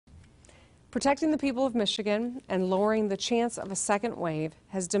Protecting the people of Michigan and lowering the chance of a second wave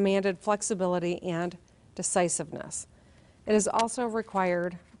has demanded flexibility and decisiveness. It has also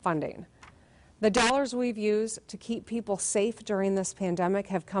required funding. The dollars we've used to keep people safe during this pandemic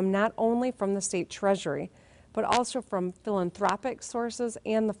have come not only from the state treasury, but also from philanthropic sources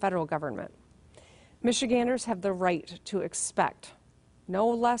and the federal government. Michiganders have the right to expect, no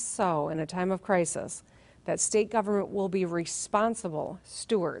less so in a time of crisis, that state government will be responsible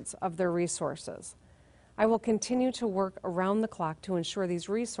stewards of their resources. I will continue to work around the clock to ensure these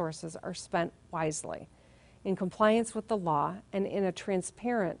resources are spent wisely, in compliance with the law, and in a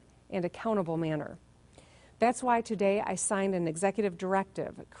transparent and accountable manner. That's why today I signed an executive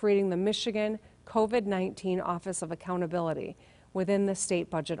directive creating the Michigan COVID-19 Office of Accountability within the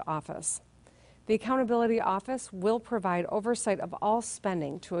State Budget Office. The Accountability Office will provide oversight of all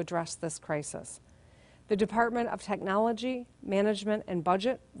spending to address this crisis. The Department of Technology, Management, and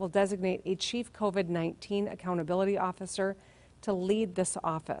Budget will designate a Chief COVID-19 Accountability Officer to lead this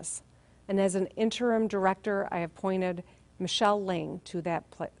office. And as an interim director, I appointed Michelle Lang to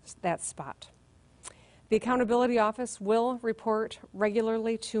that spot. The Accountability Office will report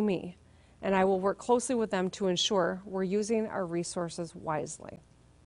regularly to me, and I will work closely with them to ensure we're using our resources wisely.